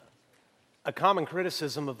A common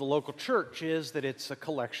criticism of the local church is that it's a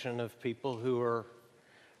collection of people who are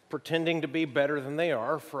pretending to be better than they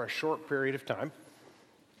are for a short period of time,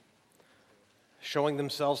 showing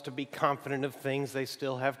themselves to be confident of things they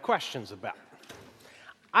still have questions about.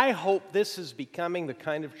 I hope this is becoming the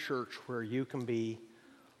kind of church where you can be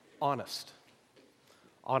honest.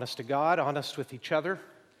 Honest to God, honest with each other.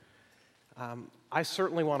 I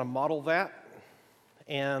certainly want to model that,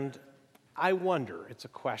 and I wonder, it's a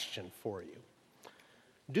question for you.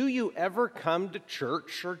 Do you ever come to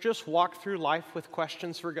church or just walk through life with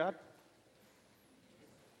questions for God?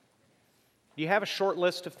 Do you have a short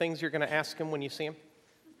list of things you're going to ask Him when you see Him?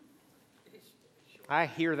 I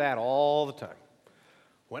hear that all the time.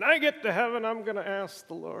 When I get to heaven, I'm going to ask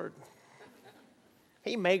the Lord.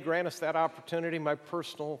 He may grant us that opportunity. My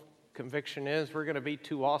personal conviction is we're going to be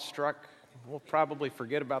too awestruck. We'll probably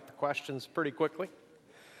forget about the questions pretty quickly.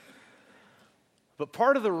 But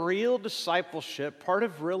part of the real discipleship, part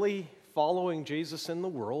of really following Jesus in the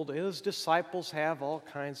world is disciples have all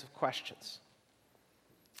kinds of questions.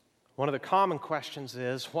 One of the common questions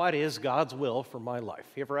is, what is God's will for my life?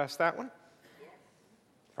 You ever asked that one?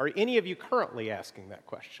 Are any of you currently asking that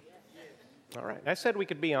question? All right. I said we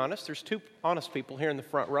could be honest. There's two honest people here in the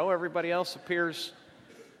front row. Everybody else appears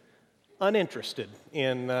uninterested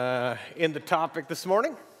in the topic this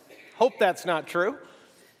morning. Hope that's not true.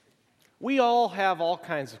 We all have all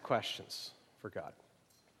kinds of questions for God.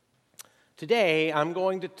 Today, I'm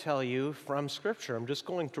going to tell you from Scripture. I'm just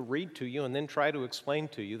going to read to you and then try to explain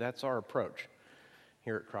to you. That's our approach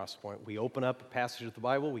here at Crosspoint. We open up a passage of the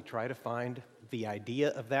Bible. We try to find the idea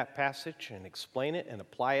of that passage and explain it and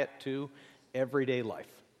apply it to everyday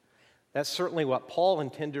life. That's certainly what Paul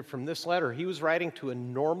intended from this letter. He was writing to a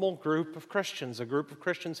normal group of Christians, a group of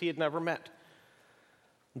Christians he had never met.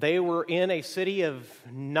 They were in a city of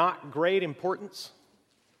not great importance.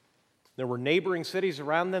 There were neighboring cities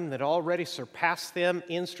around them that already surpassed them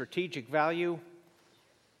in strategic value.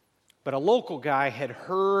 But a local guy had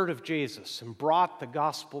heard of Jesus and brought the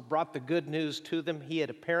gospel, brought the good news to them. He had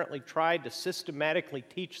apparently tried to systematically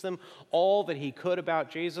teach them all that he could about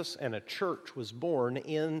Jesus, and a church was born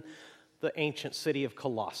in the ancient city of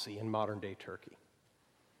Colossae in modern-day Turkey.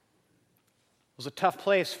 It was a tough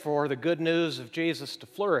place for the good news of Jesus to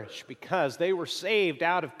flourish because they were saved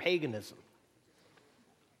out of paganism.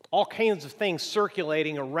 All kinds of things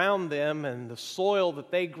circulating around them, and the soil that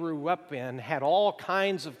they grew up in had all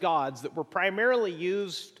kinds of gods that were primarily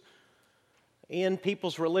used in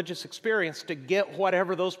people's religious experience to get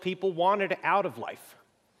whatever those people wanted out of life.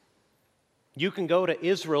 You can go to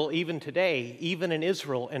Israel even today, even in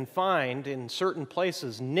Israel, and find in certain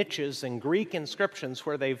places niches and Greek inscriptions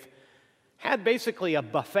where they've had basically a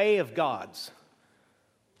buffet of gods,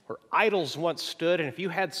 where idols once stood, and if you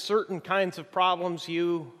had certain kinds of problems,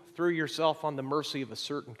 you threw yourself on the mercy of a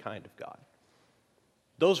certain kind of God.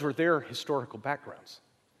 Those were their historical backgrounds.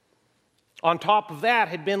 On top of that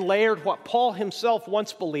had been layered what Paul himself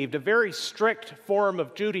once believed, a very strict form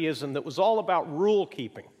of Judaism that was all about rule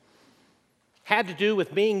keeping. Had to do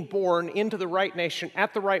with being born into the right nation,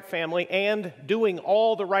 at the right family, and doing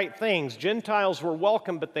all the right things. Gentiles were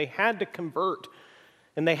welcome, but they had to convert,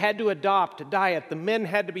 and they had to adopt a diet. The men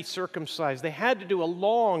had to be circumcised. They had to do a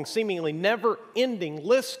long, seemingly never-ending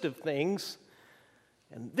list of things,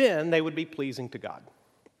 and then they would be pleasing to God.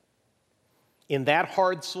 In that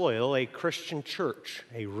hard soil, a Christian church,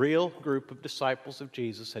 a real group of disciples of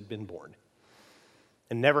Jesus, had been born.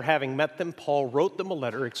 And never having met them, Paul wrote them a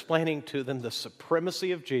letter explaining to them the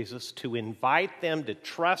supremacy of Jesus, to invite them to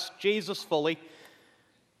trust Jesus fully,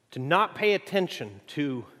 to not pay attention,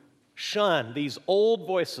 to shun these old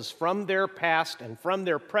voices from their past and from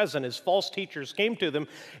their present as false teachers came to them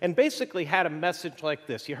and basically had a message like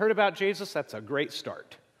this. You heard about Jesus? That's a great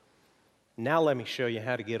start. Now let me show you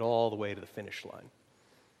how to get all the way to the finish line.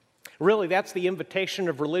 Really, that's the invitation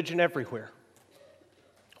of religion everywhere.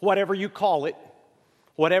 Whatever you call it,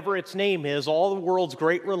 whatever its name is, all the world's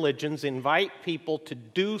great religions invite people to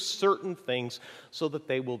do certain things so that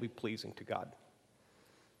they will be pleasing to God.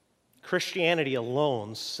 Christianity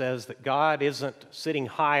alone says that God isn't sitting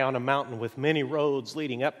high on a mountain with many roads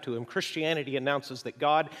leading up to Him. Christianity announces that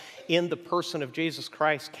God, in the person of Jesus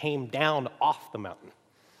Christ, came down off the mountain,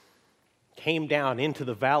 came down into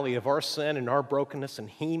the valley of our sin and our brokenness, and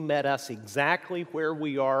He met us exactly where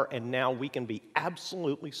we are, and now we can be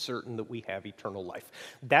absolutely certain that we have eternal life.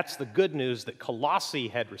 That's the good news that Colossae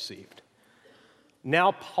had received.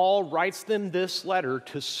 Now Paul writes them this letter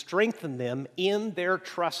to strengthen them in their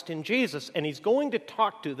trust in Jesus, and he's going to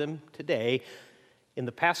talk to them today in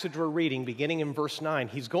the passage we're reading, beginning in verse 9.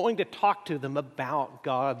 He's going to talk to them about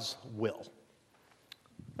God's will.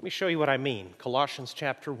 Let me show you what I mean. Colossians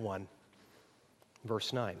chapter 1,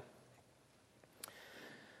 verse 9.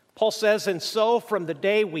 Paul says, and so from the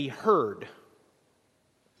day we heard,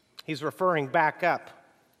 he's referring back up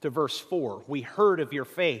to verse 4, we heard of your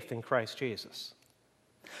faith in Christ Jesus.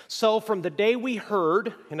 So from the day we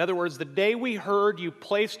heard, in other words, the day we heard you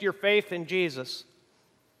placed your faith in Jesus,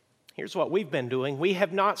 here's what we've been doing. We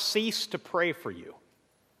have not ceased to pray for you.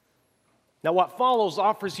 Now, what follows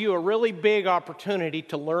offers you a really big opportunity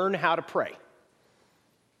to learn how to pray,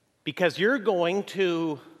 because you're going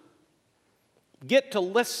to get to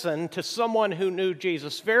listen to someone who knew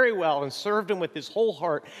Jesus very well and served him with his whole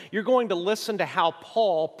heart. You're going to listen to how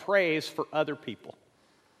Paul prays for other people.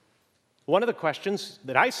 One of the questions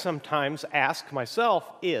that I sometimes ask myself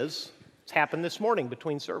is, it's happened this morning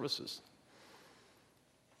between services.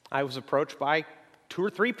 I was approached by 2 or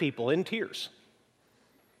 3 people in tears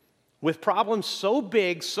with problems so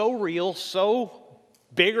big, so real, so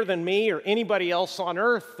bigger than me or anybody else on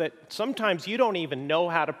earth that sometimes you don't even know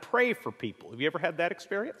how to pray for people. Have you ever had that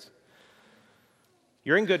experience?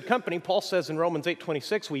 You're in good company. Paul says in Romans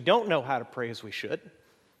 8:26, we don't know how to pray as we should.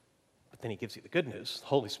 But then he gives you the good news. The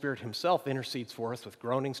Holy Spirit himself intercedes for us with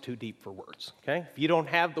groanings too deep for words. Okay? If you don't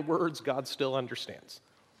have the words, God still understands.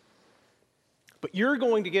 But you're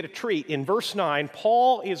going to get a treat. In verse 9,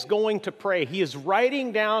 Paul is going to pray. He is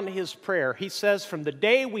writing down his prayer. He says, from the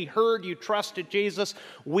day we heard you trusted Jesus,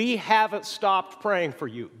 we haven't stopped praying for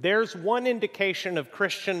you. There's one indication of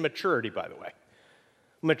Christian maturity, by the way.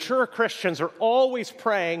 Mature Christians are always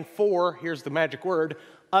praying for, here's the magic word,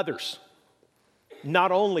 others,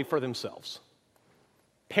 not only for themselves.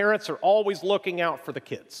 Parents are always looking out for the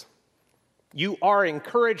kids. You are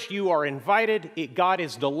encouraged, you are invited. God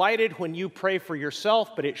is delighted when you pray for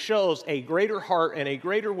yourself, but it shows a greater heart and a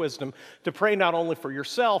greater wisdom to pray not only for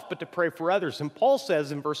yourself, but to pray for others. And Paul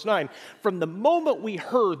says in verse 9, from the moment we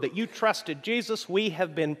heard that you trusted Jesus, we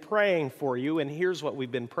have been praying for you, and here's what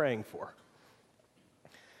we've been praying for.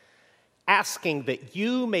 Asking that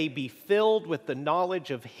you may be filled with the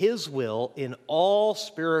knowledge of his will in all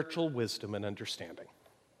spiritual wisdom and understanding.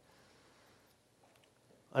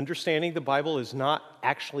 Understanding the Bible is not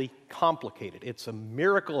actually complicated. It's a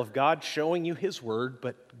miracle of God showing you his word,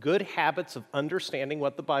 but good habits of understanding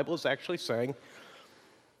what the Bible is actually saying.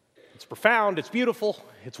 It's profound, it's beautiful,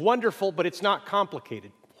 it's wonderful, but it's not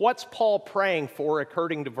complicated. What's Paul praying for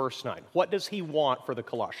according to verse 9? What does he want for the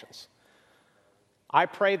Colossians? I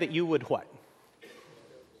pray that you would what?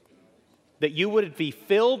 That you would be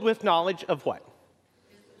filled with knowledge of what?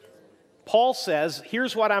 Paul says,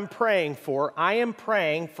 here's what I'm praying for. I am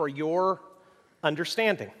praying for your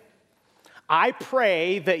understanding. I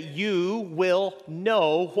pray that you will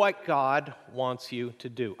know what God wants you to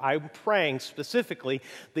do. I'm praying specifically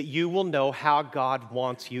that you will know how God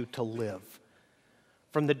wants you to live.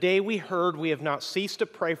 From the day we heard, we have not ceased to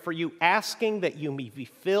pray for you, asking that you may be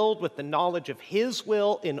filled with the knowledge of his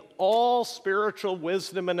will in all spiritual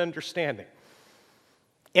wisdom and understanding.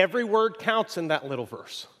 Every word counts in that little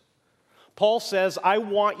verse. Paul says, I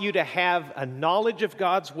want you to have a knowledge of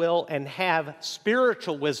God's will and have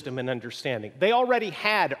spiritual wisdom and understanding. They already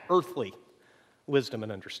had earthly wisdom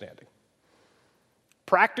and understanding.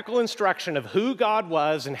 Practical instruction of who God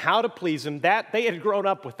was and how to please him, that they had grown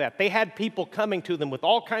up with that. They had people coming to them with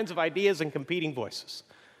all kinds of ideas and competing voices.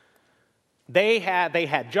 They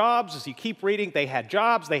had jobs, as you keep reading, they had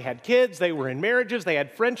jobs, they had kids, they were in marriages, they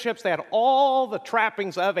had friendships, they had all the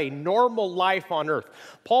trappings of a normal life on earth.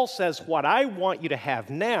 Paul says, what I want you to have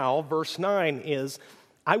now, verse 9, is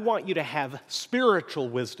I want you to have spiritual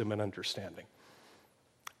wisdom and understanding.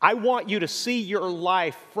 I want you to see your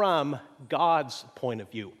life from God's point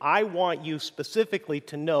of view. I want you specifically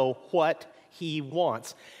to know what he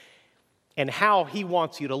wants and how he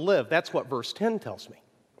wants you to live. That's what verse 10 tells me.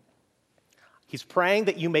 He's praying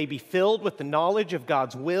that you may be filled with the knowledge of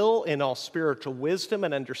God's will in all spiritual wisdom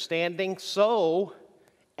and understanding, so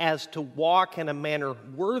as to walk in a manner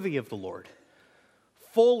worthy of the Lord,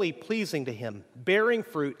 fully pleasing to him, bearing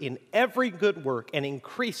fruit in every good work and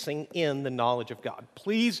increasing in the knowledge of God.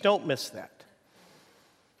 Please don't miss that.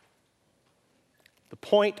 The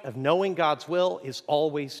point of knowing God's will is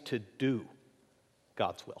always to do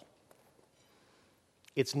God's will.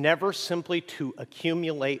 It's never simply to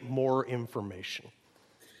accumulate more information.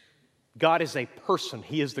 God is a person.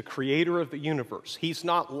 He is the creator of the universe. He's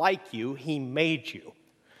not like you. He made you.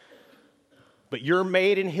 But you're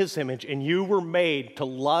made in his image, and you were made to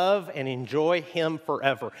love and enjoy him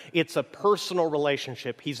forever. It's a personal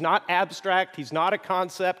relationship. He's not abstract. He's not a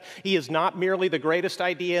concept. He is not merely the greatest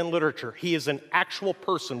idea in literature. He is an actual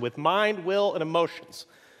person with mind, will, and emotions.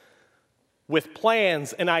 with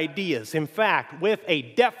plans and ideas. In fact, with a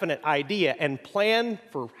definite idea and plan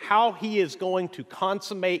for how he is going to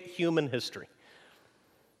consummate human history.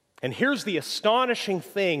 And here's the astonishing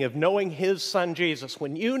thing of knowing his son Jesus.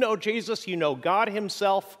 When you know Jesus, you know God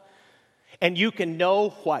himself, and you can know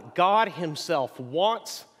what God himself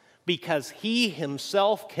wants because he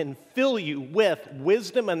himself can fill you with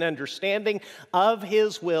wisdom and understanding of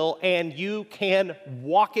his will, and you can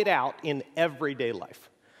walk it out in everyday life.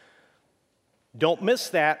 Don't miss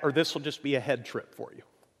that, or this will just be a head trip for you.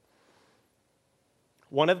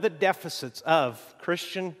 One of the deficits of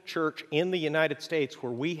Christian church in the United States,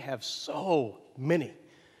 where we have so many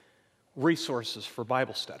resources for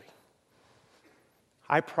Bible study.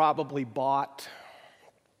 I probably bought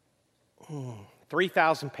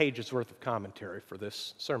 3,000 pages worth of commentary for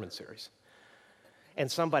this sermon series. And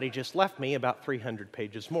somebody just left me about 300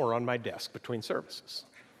 pages more on my desk between services.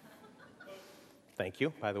 Thank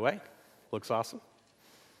you, by the way. Looks awesome.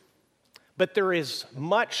 But there is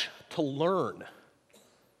much to learn.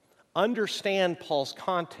 Understand Paul's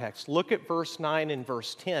context. Look at verse 9 and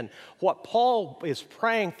verse 10. What Paul is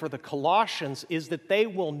praying for the Colossians is that they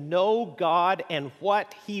will know God and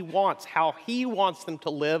what he wants, how he wants them to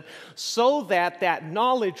live, so that that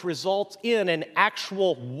knowledge results in an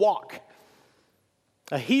actual walk.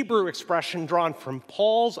 A Hebrew expression drawn from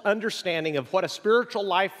Paul's understanding of what a spiritual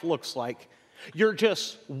life looks like. You're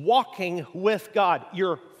just walking with God.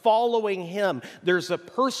 You're following him. There's a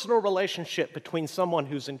personal relationship between someone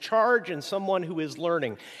who's in charge and someone who is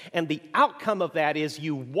learning. And the outcome of that is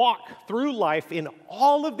you walk through life in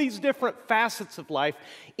all of these different facets of life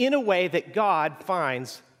in a way that God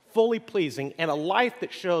finds fully pleasing, and a life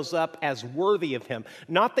that shows up as worthy of him.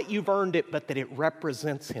 Not that you've earned it, but that it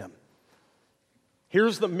represents him.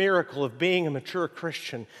 Here's the miracle of being a mature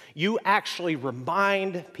Christian. You actually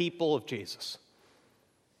remind people of Jesus.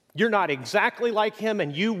 You're not exactly like him,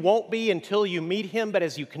 and you won't be until you meet him, but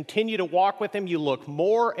as you continue to walk with him, you look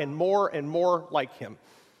more and more and more like him.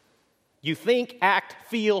 You think, act,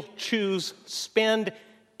 feel, choose, spend,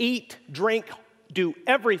 eat, drink, do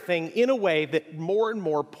everything in a way that more and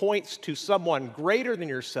more points to someone greater than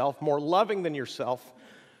yourself, more loving than yourself,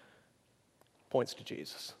 points to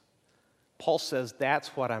Jesus. Paul says, that's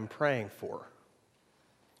what I'm praying for.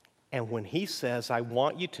 And when he says, I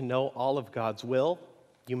want you to know all of God's will,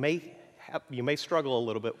 you may struggle a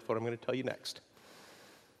little bit with what I'm going to tell you next.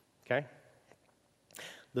 Okay?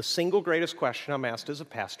 The single greatest question I'm asked as a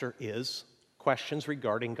pastor is questions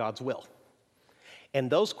regarding God's will. And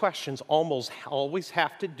those questions almost always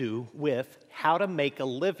have to do with how to make a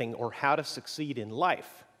living or how to succeed in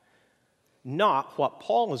life, not what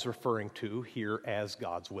Paul is referring to here as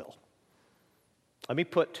God's will. Let me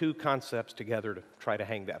put two concepts together to try to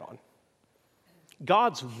hang that on.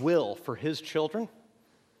 God's will for his children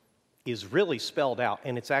is really spelled out,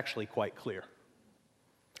 and it's actually quite clear.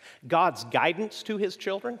 God's guidance to his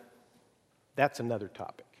children, that's another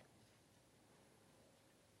topic.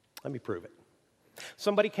 Let me prove it.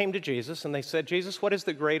 Somebody came to Jesus and they said, Jesus, what is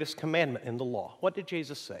the greatest commandment in the law? What did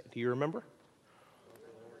Jesus say? Do you remember?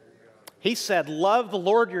 He said, love the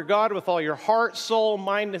Lord your God with all your heart, soul,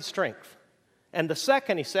 mind, and strength. And the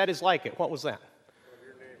second he said is like it. What was that?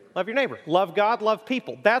 Love your neighbor. Love God, love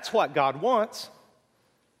people. That's what God wants.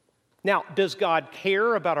 Now, does God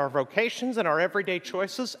care about our vocations and our everyday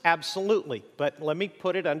choices? Absolutely. But let me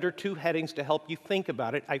put it under two headings to help you think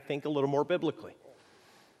about it, I think, a little more biblically.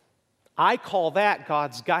 I call that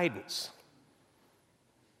God's guidance,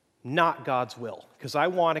 not God's will. Because I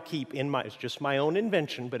want to keep in my, it's just my own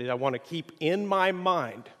invention, but I want to keep in my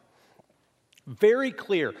mind very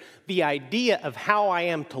clear the idea of how I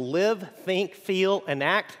am to live, think, feel, and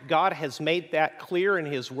act. God has made that clear in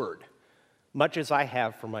his word, much as I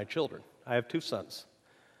have for my children. I have two sons.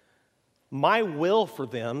 My will for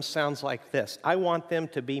them sounds like this. I want them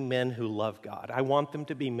to be men who love God. I want them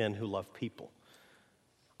to be men who love people.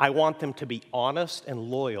 I want them to be honest and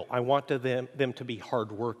loyal. I want them to be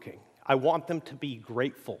hardworking. I want them to be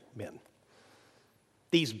grateful men.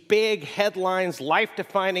 These big headlines,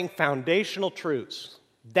 life-defining, foundational truths,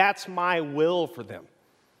 that's my will for them.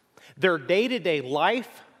 Their day-to-day life,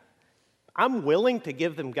 I'm willing to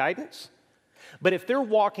give them guidance. But if they're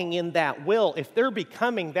walking in that will, if they're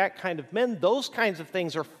becoming that kind of men, those kinds of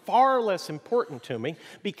things are far less important to me,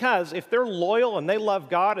 because if they're loyal and they love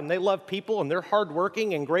God and they love people and they're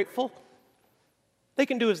hardworking and grateful, they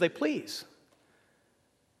can do as they please.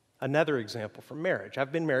 Another example from marriage.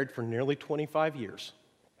 I've been married for nearly 25 years.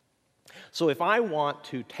 So if I want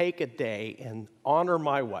to take a day and honor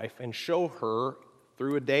my wife and show her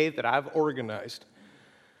through a day that I've organized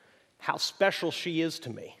how special she is to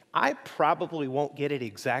me, I probably won't get it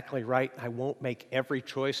exactly right. I won't make every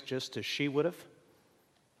choice just as she would have.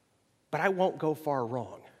 But I won't go far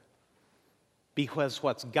wrong. Because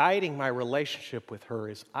what's guiding my relationship with her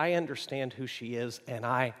is I understand who she is and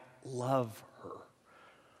I love her.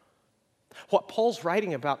 What Paul's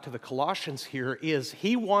writing about to the Colossians here is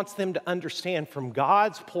he wants them to understand from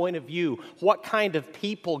God's point of view what kind of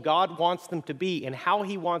people God wants them to be and how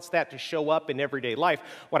he wants that to show up in everyday life.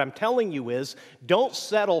 What I'm telling you is don't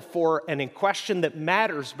settle for a question that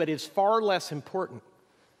matters but is far less important.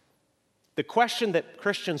 The question that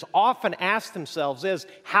Christians often ask themselves is,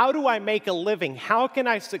 how do I make a living? How can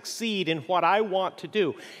I succeed in what I want to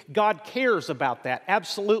do? God cares about that,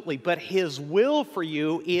 absolutely, but his will for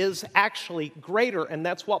you is actually greater, and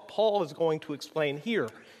that's what Paul is going to explain here.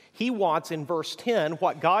 He wants, in verse 10,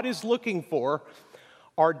 what God is looking for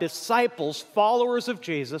are disciples, followers of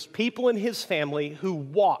Jesus, people in his family who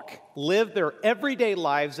live their everyday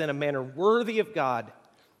lives in a manner worthy of God,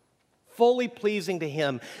 fully pleasing to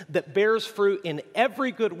him, that bears fruit in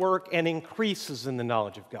every good work and increases in the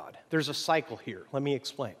knowledge of God. There's a cycle here. Let me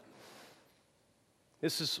explain.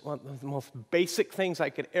 This is one of the most basic things I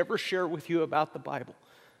could ever share with you about the Bible.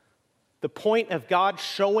 The point of God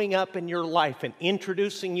showing up in your life and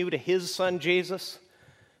introducing you to his son Jesus,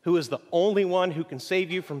 who is the only one who can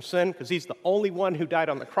save you from sin, because he's the only one who died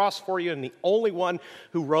on the cross for you and the only one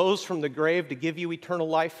who rose from the grave to give you eternal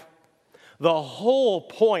life. The whole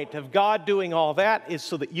point of God doing all that is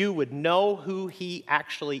so that you would know who he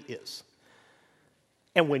actually is.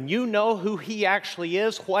 And when you know who he actually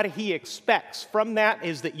is, what he expects from that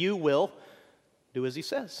is that you will do as he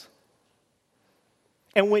says.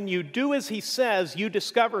 And when you do as he says, you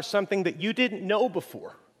discover something that you didn't know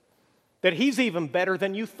before, that he's even better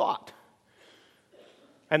than you thought,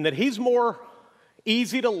 and that he's more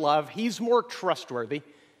easy to love, he's more trustworthy,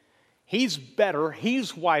 he's better,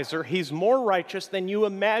 he's wiser, he's more righteous than you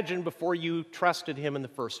imagined before you trusted him in the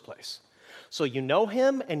first place. So you know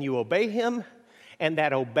him and you obey him, and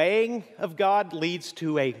that obeying of God leads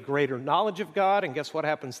to a greater knowledge of God, and guess what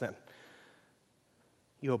happens then?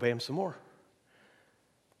 You obey him some more.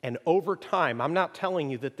 And over time, I'm not telling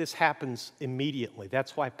you that this happens immediately.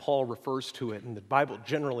 That's why Paul refers to it, and the Bible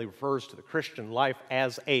generally refers to the Christian life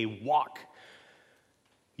as a walk.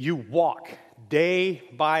 You walk day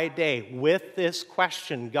by day with this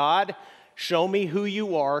question, God, show me who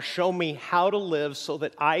you are, show me how to live so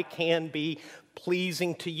that I can be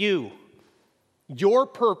pleasing to you. Your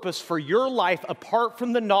purpose for your life, apart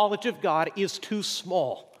from the knowledge of God, is too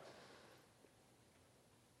small.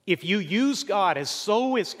 If you use God, as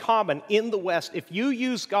so is common in the West, if you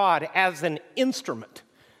use God as an instrument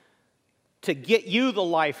to get you the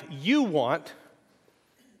life you want,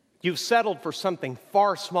 you've settled for something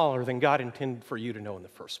far smaller than God intended for you to know in the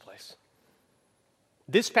first place.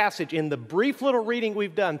 This passage, in the brief little reading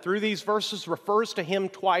we've done through these verses, refers to him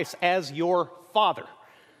twice as your Father.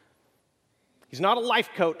 He's not a life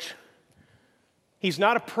coach. He's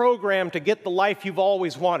not a program to get the life you've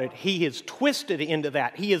always wanted. He is twisted into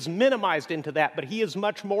that. He is minimized into that, but he is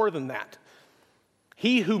much more than that.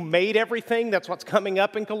 He who made everything, that's what's coming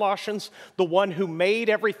up in Colossians, the one who made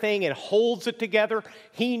everything and holds it together,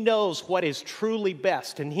 he knows what is truly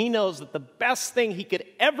best. And he knows that the best thing he could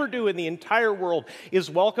ever do in the entire world is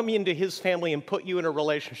welcome you into his family and put you in a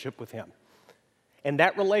relationship with him. And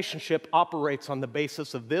that relationship operates on the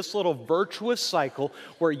basis of this little virtuous cycle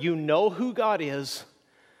where you know who God is.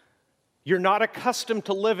 You're not accustomed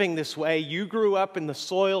to living this way. You grew up in the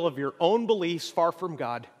soil of your own beliefs far from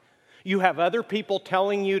God. You have other people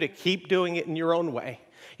telling you to keep doing it in your own way.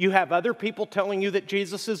 You have other people telling you that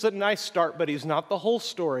Jesus is a nice start, but he's not the whole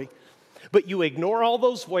story. But you ignore all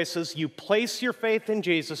those voices. You place your faith in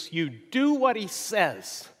Jesus. You do what he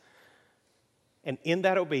says. And in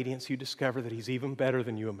that obedience, you discover that he's even better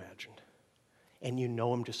than you imagined. And you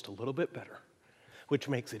know him just a little bit better, which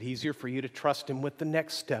makes it easier for you to trust him with the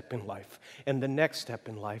next step in life, and the next step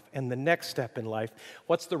in life, and the next step in life.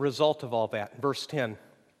 What's the result of all that? Verse 10,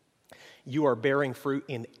 you are bearing fruit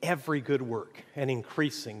in every good work and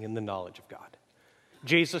increasing in the knowledge of God.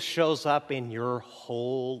 Jesus shows up in your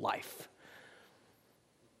whole life.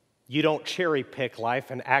 You don't cherry pick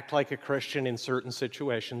life and act like a Christian in certain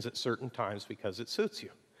situations at certain times because it suits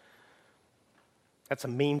you. That's a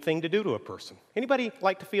mean thing to do to a person. Anybody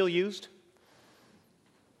like to feel used?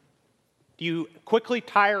 Do you quickly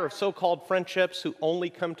tire of so-called friendships who only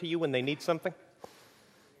come to you when they need something?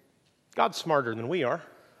 God's smarter than we are.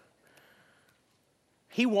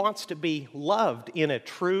 He wants to be loved in a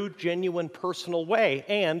true, genuine, personal way.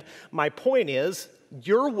 And my point is,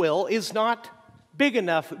 your will is not big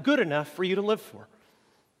enough, good enough for you to live for.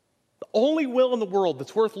 The only will in the world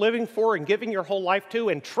that's worth living for and giving your whole life to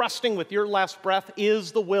and trusting with your last breath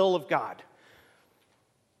is the will of God.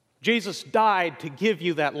 Jesus died to give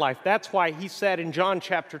you that life. That's why he said in John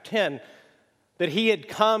chapter 10 that he had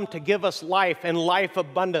come to give us life and life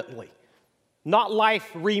abundantly. Not life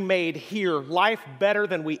remade here, life better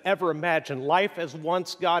than we ever imagined, life as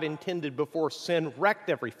once God intended before sin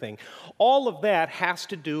wrecked everything. All of that has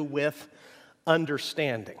to do with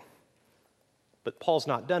understanding. But Paul's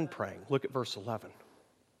not done praying. Look at verse 11.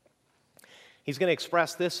 He's going to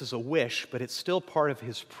express this as a wish, but it's still part of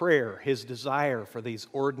his prayer, his desire for these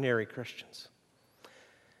ordinary Christians.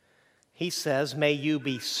 He says, "May you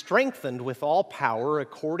be strengthened with all power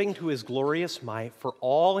according to his glorious might for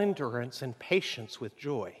all endurance and patience with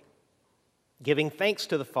joy, giving thanks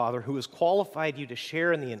to the Father who has qualified you to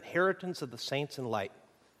share in the inheritance of the saints in light.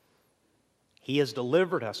 He has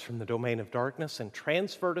delivered us from the domain of darkness and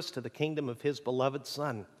transferred us to the kingdom of his beloved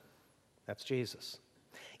Son." That's Jesus.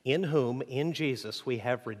 "In whom, in Jesus, we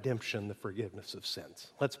have redemption, the forgiveness of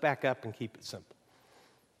sins." Let's back up and keep it simple.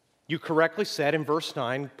 You correctly said in verse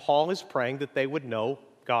 9, Paul is praying that they would know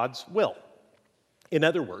God's will. In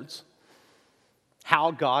other words,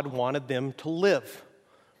 how God wanted them to live,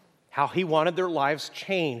 how he wanted their lives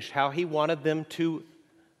changed, how he wanted them to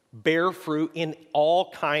bear fruit in all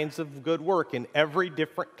kinds of good work, in every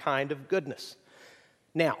different kind of goodness.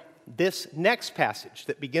 Now, this next passage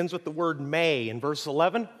that begins with the word may in verse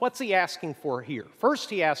 11, what's he asking for here? First,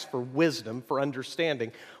 he asks for wisdom, for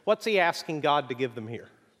understanding. What's he asking God to give them here?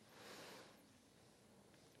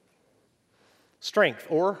 Strength,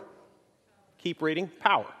 or, keep reading,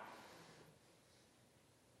 power.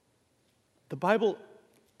 The Bible,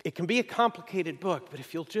 it can be a complicated book, but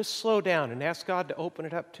if you'll just slow down and ask God to open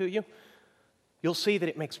it up to you, you'll see that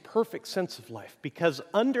it makes perfect sense of life, because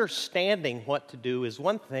understanding what to do is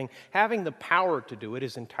one thing, having the power to do it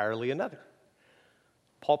is entirely another.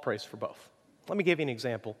 Paul prays for both. Let me give you an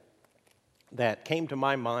example that came to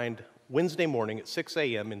my mind Wednesday morning at 6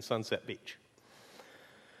 a.m. in Sunset Beach.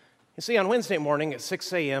 You see, on Wednesday morning at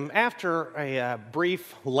 6 a.m., after a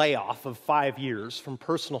brief layoff of 5 years from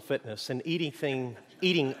personal fitness and eating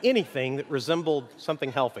anything that resembled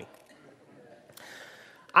something healthy,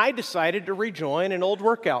 I decided to rejoin an old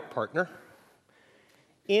workout partner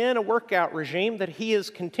in a workout regime that he has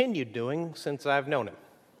continued doing since I've known him.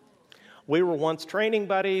 We were once training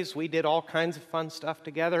buddies. We did all kinds of fun stuff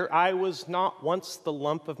together. I was not once the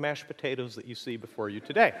lump of mashed potatoes that you see before you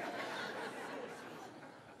today.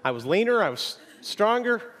 I was leaner, I was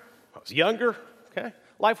stronger, I was younger, okay?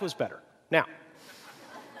 Life was better. Now,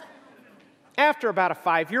 after about a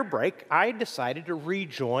 5-year break, I decided to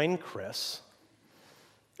rejoin Chris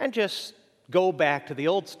and just go back to the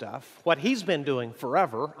old stuff. What he's been doing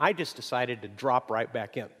forever, I just decided to drop right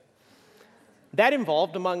back in. That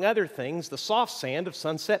involved, among other things, the soft sand of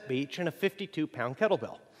Sunset Beach and a 52-pound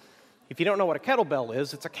kettlebell. If you don't know what a kettlebell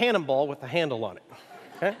is, it's a cannonball with a handle on it,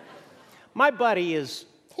 okay? My buddy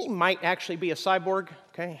he might actually be a cyborg,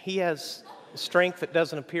 okay? He has strength that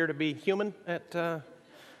doesn't appear to be human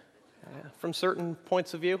from certain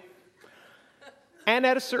points of view. And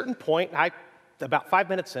at a certain point, about 5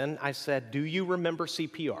 minutes in, I said, "Do you remember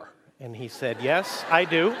CPR?" And he said, "Yes, I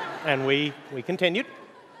do." And we continued.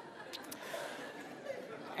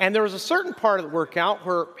 And there was a certain part of the workout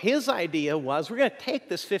where his idea was, we're going to take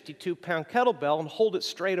this 52-pound kettlebell and hold it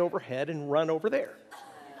straight overhead and run over there.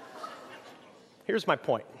 Here's my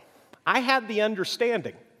point. I had the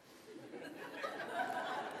understanding.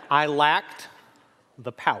 I lacked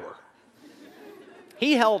the power.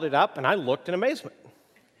 He held it up, and I looked in amazement.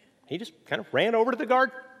 He just kind of ran over to the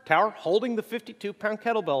guard tower, holding the 52-pound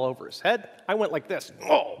kettlebell over his head. I went like this.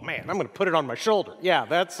 Oh, man, I'm going to put it on my shoulder.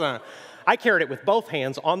 Yeah, I carried it with both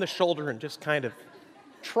hands on the shoulder and just kind of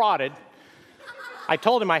trotted. I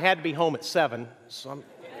told him I had to be home at 7, so I'm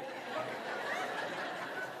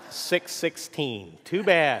 6:16. Too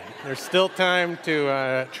bad. There's still time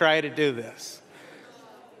to try to do this.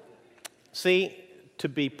 See, to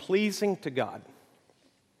be pleasing to God,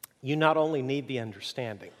 you not only need the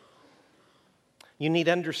understanding, you need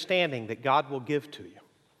understanding that God will give to you.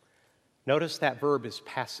 Notice that verb is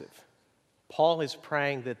passive. Paul is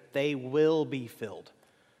praying that they will be filled.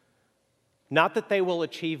 Not that they will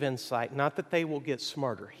achieve insight, not that they will get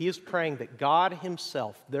smarter. He is praying that God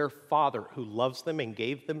himself, their Father who loves them and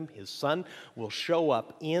gave them his Son, will show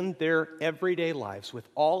up in their everyday lives with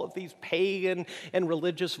all of these pagan and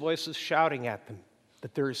religious voices shouting at them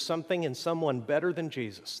that there is something in someone better than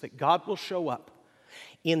Jesus, that God will show up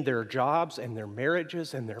in their jobs and their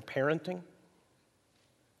marriages and their parenting.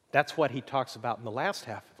 That's what he talks about in the last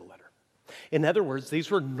half of the letter. In other words,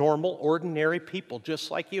 these were normal, ordinary people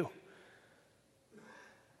just like you.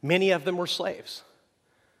 Many of them were slaves.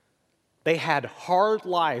 They had hard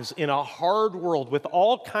lives in a hard world with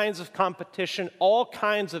all kinds of competition, all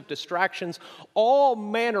kinds of distractions, all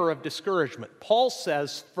manner of discouragement. Paul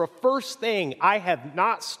says, the first thing I have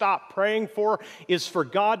not stopped praying for is for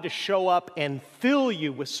God to show up and fill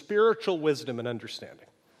you with spiritual wisdom and understanding.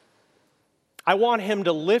 I want him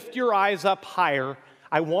to lift your eyes up higher.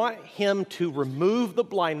 I want him to remove the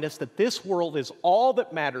blindness that this world is all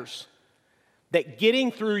that matters, that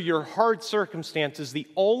getting through your hard circumstances is the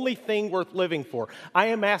only thing worth living for. I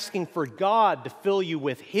am asking for God to fill you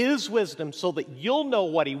with his wisdom so that you'll know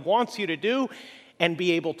what he wants you to do and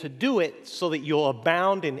be able to do it so that you'll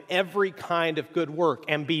abound in every kind of good work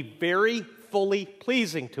and be very fully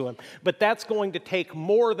pleasing to him. But that's going to take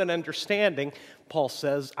more than understanding, Paul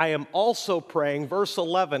says. I am also praying, verse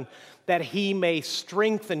 11, that he may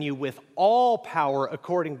strengthen you with all power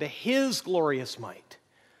according to his glorious might.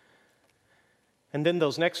 And then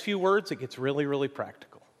those next few words, it gets really, really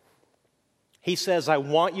practical. He says, I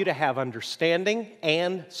want you to have understanding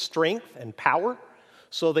and strength and power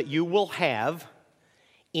so that you will have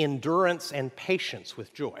endurance and patience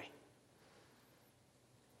with joy.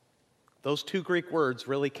 Those two Greek words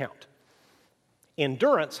really count.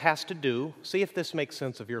 Endurance has to do, see if this makes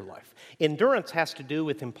sense of your life. Endurance has to do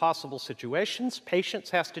with impossible situations. Patience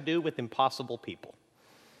has to do with impossible people.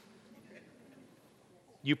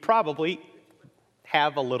 You probably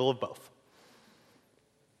have a little of both.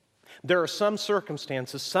 There are some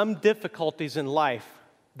circumstances, some difficulties in life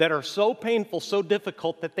that are so painful, so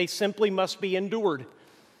difficult that they simply must be endured.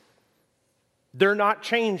 They're not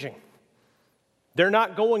changing. They're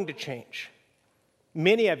not going to change.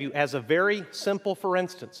 Many of you, as a very simple for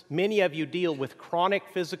instance, many of you deal with chronic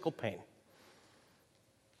physical pain.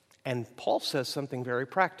 And Paul says something very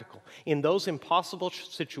practical. In those impossible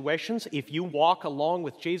situations, if you walk along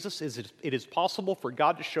with Jesus, it is possible for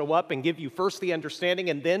God to show up and give you first the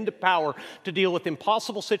understanding and then the power to deal with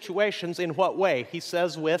impossible situations. In what way? He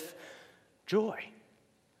says with joy.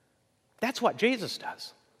 That's what Jesus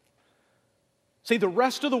does. See, the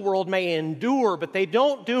rest of the world may endure, but they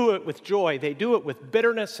don't do it with joy. They do it with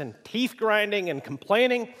bitterness and teeth grinding and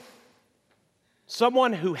complaining.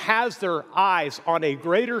 Someone who has their eyes on a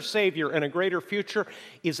greater Savior and a greater future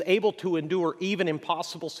is able to endure even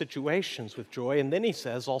impossible situations with joy. And then he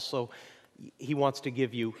says also, he wants to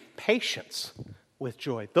give you patience with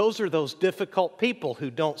joy. Those are those difficult people who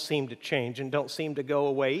don't seem to change and don't seem to go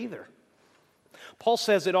away either. Paul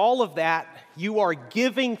says in all of that, you are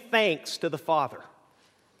giving thanks to the Father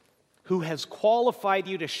who has qualified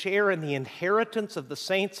you to share in the inheritance of the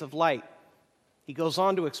saints of light. He goes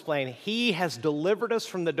on to explain, he has delivered us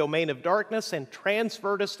from the domain of darkness and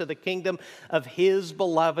transferred us to the kingdom of his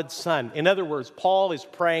beloved Son. In other words, Paul is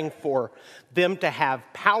praying for them to have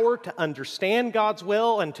power to understand God's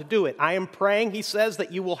will and to do it. I am praying, he says,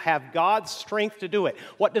 that you will have God's strength to do it.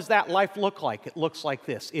 What does that life look like? It looks like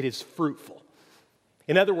this. It is fruitful.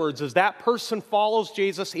 In other words, as that person follows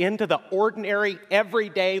Jesus into the ordinary,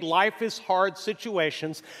 everyday, life is hard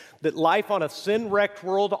situations that life on a sin-wrecked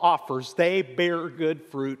world offers, they bear good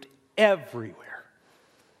fruit everywhere.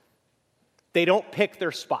 They don't pick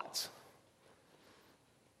their spots.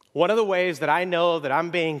 One of the ways that I know that I'm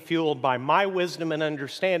being fueled by my wisdom and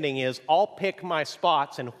understanding is I'll pick my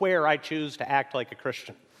spots and where I choose to act like a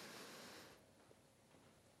Christian.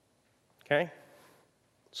 Okay?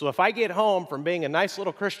 So if I get home from being a nice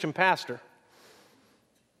little Christian pastor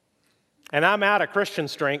and I'm out of Christian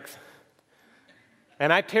strength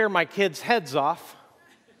and I tear my kids' heads off,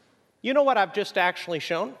 you know what I've just actually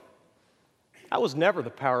shown? I was never the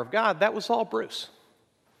power of God. That was all Bruce.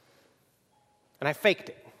 And I faked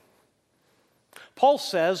it. Paul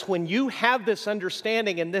says when you have this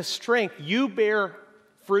understanding and this strength, you bear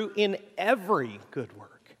fruit in every good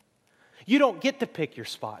work. You don't get to pick your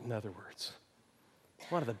spot, in other words.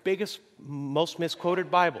 One of the biggest, most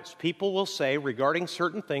misquoted Bibles. People will say regarding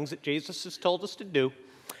certain things that Jesus has told us to do,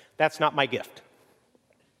 that's not my gift.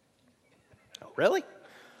 Oh, really?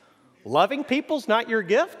 Loving people's not your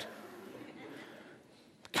gift?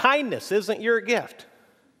 Kindness isn't your gift.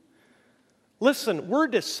 Listen, we're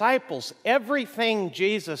disciples. Everything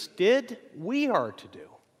Jesus did, we are to do.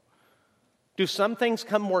 Do some things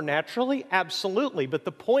come more naturally? Absolutely. But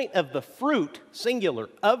the point of the fruit, singular,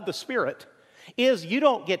 of the Spirit is you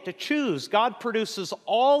don't get to choose. God produces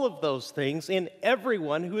all of those things in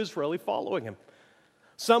everyone who is really following him.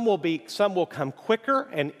 Some will come quicker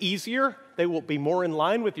and easier. They will be more in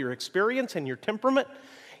line with your experience and your temperament.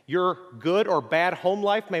 Your good or bad home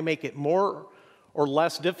life may make it more or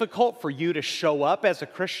less difficult for you to show up as a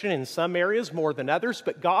Christian in some areas more than others,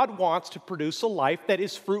 but God wants to produce a life that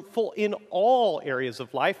is fruitful in all areas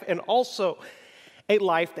of life, and also a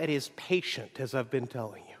life that is patient, as I've been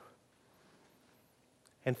telling you.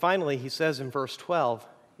 And finally, he says in verse 12,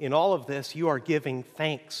 in all of this, you are giving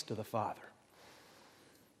thanks to the Father.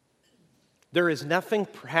 There is nothing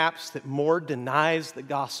perhaps that more denies the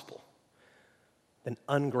gospel than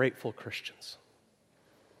ungrateful Christians.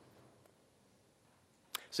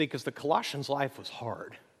 See, because the Colossians' life was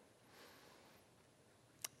hard.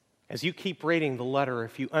 As you keep reading the letter,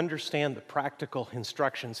 if you understand the practical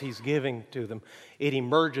instructions he's giving to them, it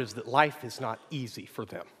emerges that life is not easy for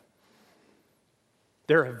them.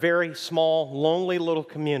 They're a very small, lonely little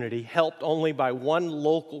community, helped only by one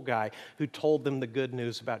local guy who told them the good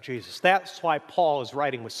news about Jesus. That's why Paul is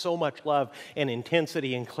writing with so much love and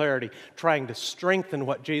intensity and clarity, trying to strengthen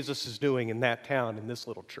what Jesus is doing in that town, in this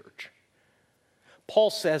little church. Paul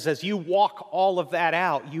says, as you walk all of that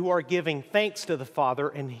out, you are giving thanks to the Father,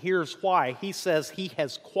 and here's why. He says he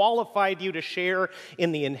has qualified you to share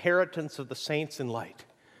in the inheritance of the saints in light.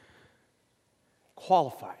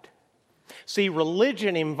 Qualified. See,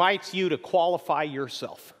 religion invites you to qualify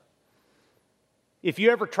yourself. If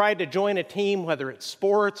you ever tried to join a team, whether it's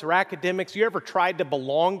sports or academics, you ever tried to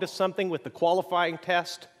belong to something with the qualifying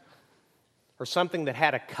test or something that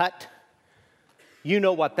had a cut, you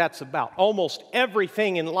know what that's about. Almost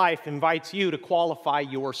everything in life invites you to qualify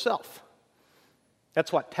yourself.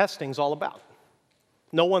 That's what testing's all about.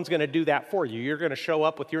 No one's going to do that for you. You're going to show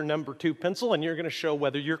up with your number 2 pencil and you're going to show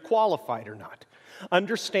whether you're qualified or not.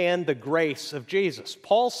 Understand the grace of Jesus.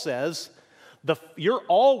 Paul says you're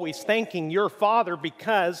always thanking your Father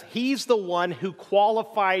because he's the one who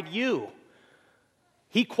qualified you.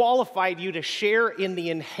 He qualified you to share in the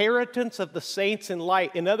inheritance of the saints in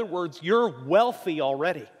light. In other words, you're wealthy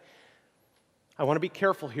already. I want to be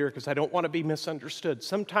careful here because I don't want to be misunderstood.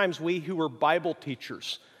 Sometimes we who are Bible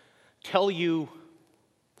teachers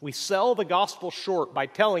we sell the gospel short by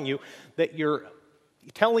telling you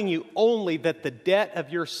only that the debt of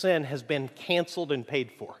your sin has been canceled and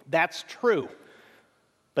paid for. That's true,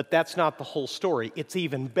 but that's not the whole story. It's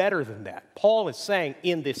even better than that. Paul is saying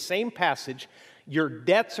in this same passage, your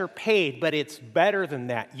debts are paid, but it's better than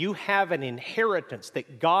that. You have an inheritance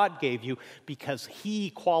that God gave you because he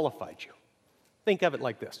qualified you. Think of it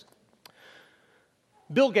like this.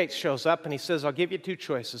 Bill Gates shows up and he says, I'll give you 2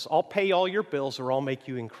 choices. I'll pay all your bills or I'll make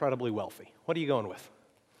you incredibly wealthy. What are you going with?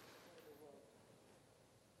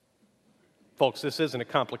 Folks, this isn't a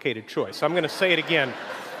complicated choice. I'm going to say it again.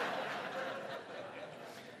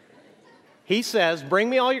 He says, bring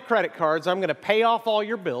me all your credit cards. I'm going to pay off all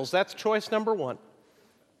your bills. That's choice number 1.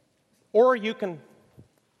 Or you can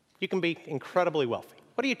be incredibly wealthy.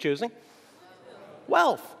 What are you choosing?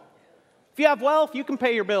 Wealth. If you have wealth, you can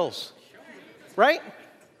pay your bills. Right?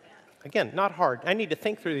 Again, not hard. I need to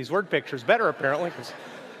think through these word pictures better, apparently, because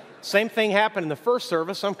same thing happened in the first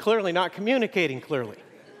service. I'm clearly not communicating clearly.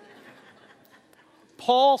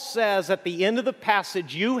 Paul says at the end of the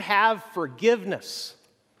passage, you have forgiveness.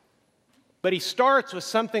 But he starts with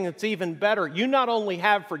something that's even better. You not only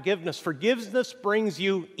have forgiveness, forgiveness brings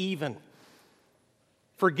you even.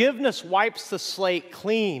 Forgiveness wipes the slate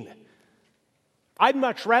clean. I'd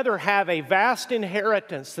much rather have a vast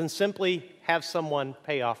inheritance than simply have someone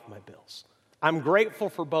pay off my bills. I'm grateful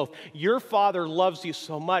for both. Your Father loves you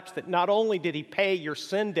so much that not only did he pay your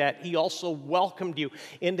sin debt, he also welcomed you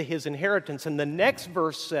into his inheritance. And the next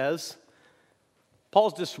verse says,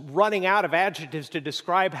 Paul's just running out of adjectives to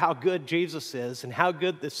describe how good Jesus is and how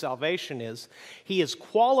good this salvation is. He has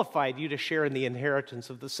qualified you to share in the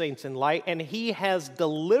inheritance of the saints in light, and he has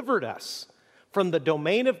delivered us from the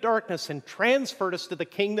domain of darkness and transferred us to the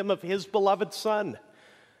kingdom of his beloved Son.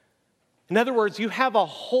 In other words, you have a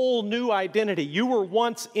whole new identity. You were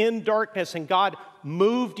once in darkness, and God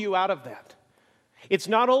moved you out of that. It's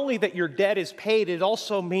not only that your debt is paid, it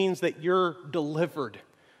also means that you're delivered.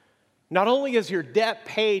 Not only is your debt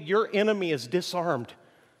paid, your enemy is disarmed.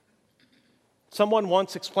 Someone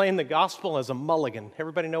once explained the gospel as a mulligan.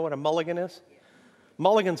 Everybody know what a mulligan is?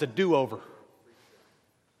 Mulligan's a do-over.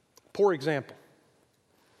 Poor example.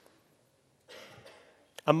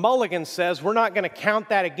 A mulligan says, we're not going to count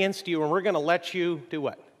that against you, and we're going to let you do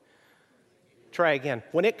what? Try again.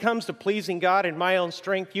 When it comes to pleasing God in my own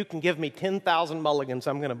strength, you can give me 10,000 mulligans.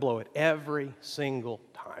 I'm going to blow it every single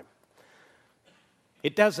time.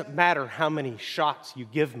 It doesn't matter how many shots you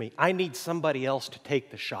give me. I need somebody else to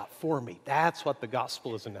take the shot for me. That's what the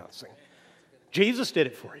gospel is announcing. Jesus did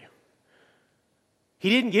it for you. He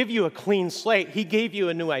didn't give you a clean slate. He gave you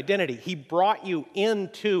a new identity. He brought you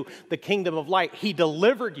into the kingdom of light. He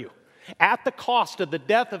delivered you. At the cost of the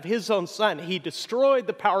death of his own Son, he destroyed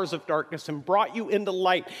the powers of darkness and brought you into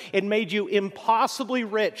light and made you impossibly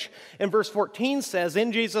rich. And verse 14 says,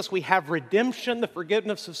 in Jesus we have redemption, the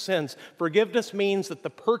forgiveness of sins. Forgiveness means that the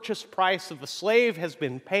purchase price of a slave has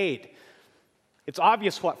been paid. It's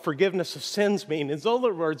obvious what forgiveness of sins means. In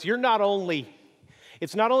other words, it's not only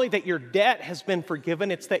that your debt has been forgiven,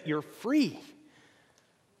 it's that you're free.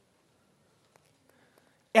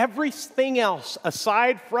 Everything else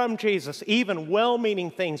aside from Jesus, even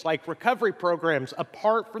well-meaning things like recovery programs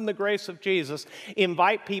apart from the grace of Jesus,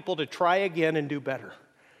 invite people to try again and do better.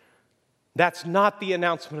 That's not the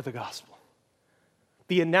announcement of the gospel.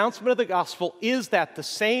 The announcement of the gospel is that the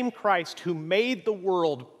same Christ who made the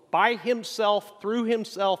world by himself, through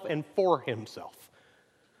himself, and for himself.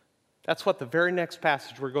 That's what the very next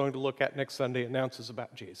passage we're going to look at next Sunday announces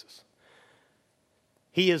about Jesus.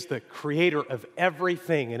 He is the creator of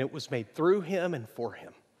everything, and it was made through him and for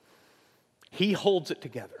him. He holds it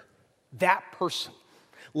together. That person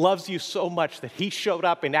loves you so much that he showed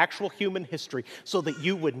up in actual human history so that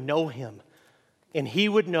you would know him, and he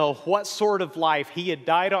would know what sort of life he had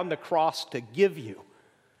died on the cross to give you.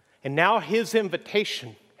 And now his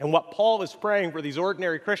invitation, and what Paul is praying for these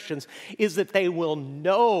ordinary Christians, is that they will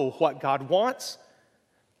know what God wants.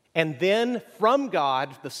 And then from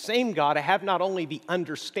God, the same God, I have not only the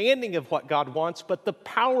understanding of what God wants, but the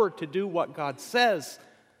power to do what God says.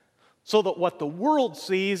 So that what the world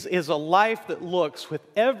sees is a life that looks, with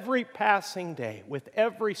every passing day, with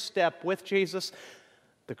every step with Jesus,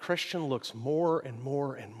 the Christian looks more and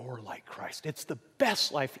more and more like Christ. It's the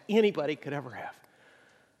best life anybody could ever have.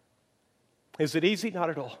 Is it easy? Not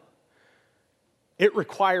at all. It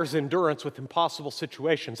requires endurance with impossible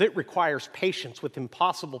situations. It requires patience with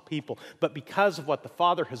impossible people. But because of what the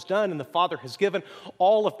Father has done and the Father has given,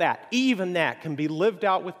 all of that, even that, can be lived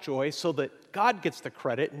out with joy so that God gets the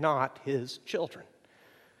credit, not his children.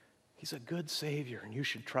 He's a good Savior, and you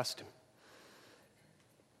should trust him.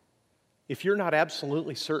 If you're not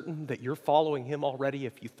absolutely certain that you're following him already,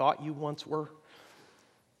 if you thought you once were,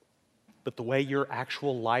 but the way your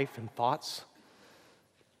actual life and thoughts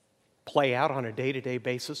play out on a day-to-day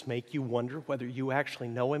basis make you wonder whether you actually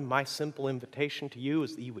know him, my simple invitation to you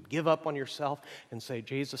is that you would give up on yourself and say,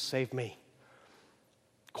 Jesus, save me.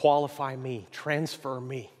 Qualify me. Transfer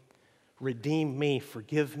me. Redeem me.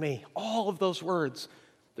 Forgive me. All of those words,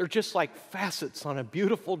 they're just like facets on a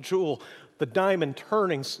beautiful jewel, the diamond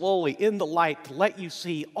turning slowly in the light to let you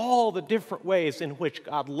see all the different ways in which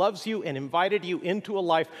God loves you and invited you into a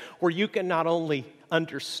life where you can not only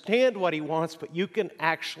understand what he wants, but you can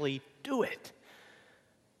actually do it.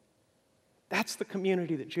 That's the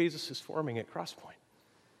community that Jesus is forming at Crosspoint.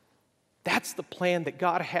 That's the plan that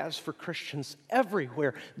God has for Christians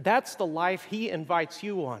everywhere. That's the life he invites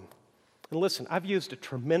you on. And listen, I've used a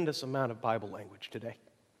tremendous amount of Bible language today.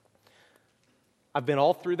 I've been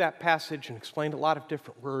all through that passage and explained a lot of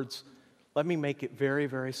different words. Let me make it very,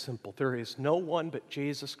 very simple. There is no one but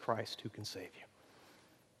Jesus Christ who can save you.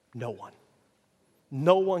 No one.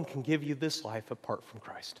 No one can give you this life apart from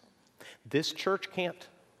Christ. This church can't.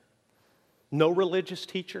 No religious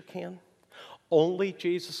teacher can. Only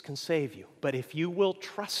Jesus can save you. But if you will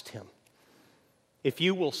trust him, if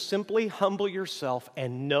you will simply humble yourself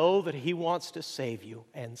and know that he wants to save you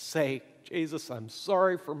and say, Jesus, I'm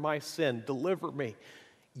sorry for my sin. Deliver me.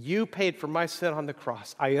 You paid for my sin on the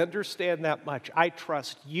cross. I understand that much. I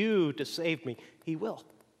trust you to save me. He will.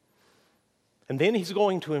 And then he's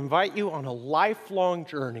going to invite you on a lifelong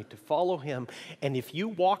journey to follow him. And if you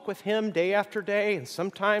walk with him day after day, and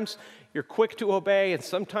sometimes you're quick to obey, and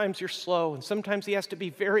sometimes you're slow, and sometimes he has to be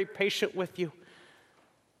very patient with you,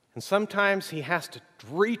 and sometimes he has to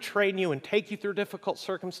retrain you and take you through difficult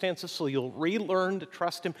circumstances so you'll relearn to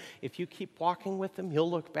trust him. If you keep walking with him,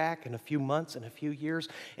 you'll look back in a few months and a few years,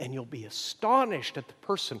 and you'll be astonished at the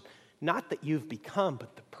person, not that you've become,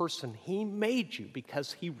 but the person he made you,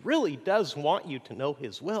 because he really does want you to know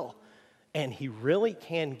his will, and he really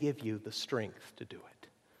can give you the strength to do it.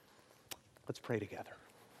 Let's pray together.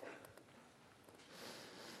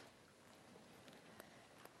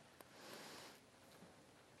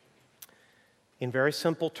 In very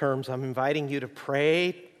simple terms, I'm inviting you to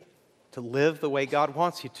pray to live the way God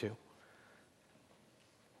wants you to,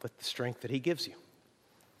 with the strength that he gives you.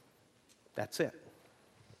 That's it.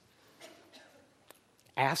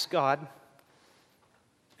 Ask God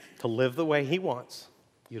to live the way he wants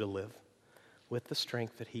you to live, with the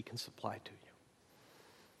strength that he can supply to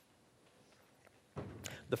you.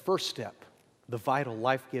 The first step, the vital,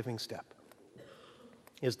 life-giving step,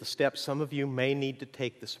 is the step some of you may need to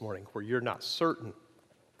take this morning where you're not certain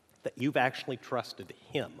that you've actually trusted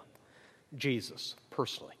him, Jesus,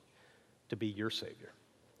 personally, to be your Savior.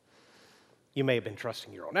 You may have been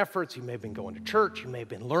trusting your own efforts, you may have been going to church, you may have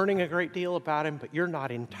been learning a great deal about him, but you're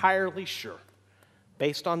not entirely sure,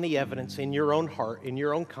 based on the evidence in your own heart, in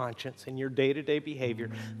your own conscience, in your day-to-day behavior,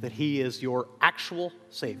 that he is your actual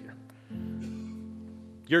Savior.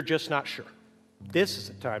 You're just not sure. This is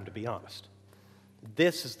the time to be honest.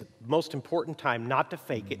 This is the most important time not to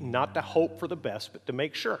fake it and not to hope for the best, but to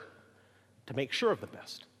make sure of the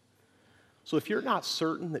best. So if you're not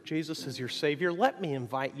certain that Jesus is your Savior, let me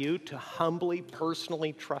invite you to humbly,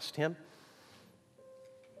 personally trust him.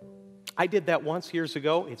 I did that once years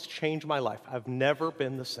ago. It's changed my life. I've never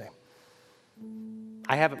been the same.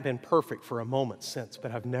 I haven't been perfect for a moment since,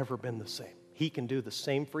 but I've never been the same. He can do the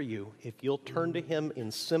same for you if you'll turn to him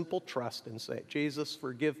in simple trust and say, Jesus,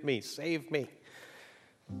 forgive me, save me,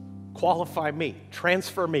 qualify me,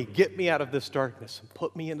 transfer me, get me out of this darkness and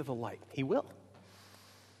put me into the light. He will.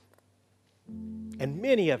 And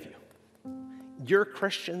many of you, you're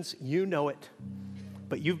Christians, you know it,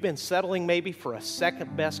 but you've been settling maybe for a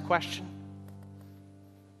second best question.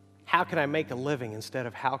 How can I make a living instead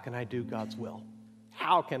of how can I do God's will?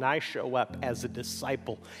 How can I show up as a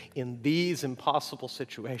disciple in these impossible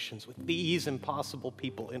situations with these impossible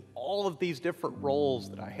people in all of these different roles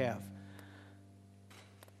that I have?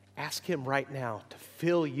 Ask him right now to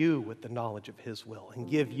fill you with the knowledge of his will and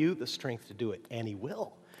give you the strength to do it, and he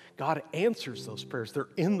will. God answers those prayers. They're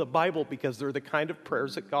in the Bible because they're the kind of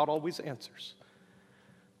prayers that God always answers.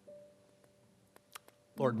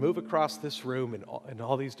 Lord, move across this room and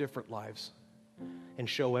all these different lives and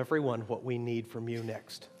show everyone what we need from you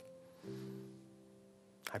next.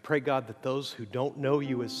 I pray, God, that those who don't know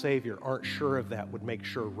you as Savior, aren't sure of that, would make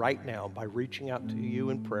sure right now by reaching out to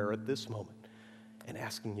you in prayer at this moment and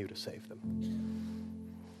asking you to save them.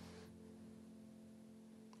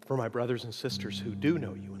 For my brothers and sisters who do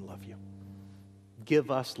know you and love you,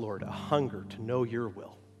 give us, Lord, a hunger to know your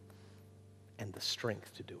will and the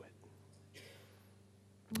strength to do it.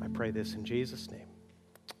 I pray this in Jesus' name.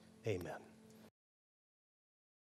 Amen.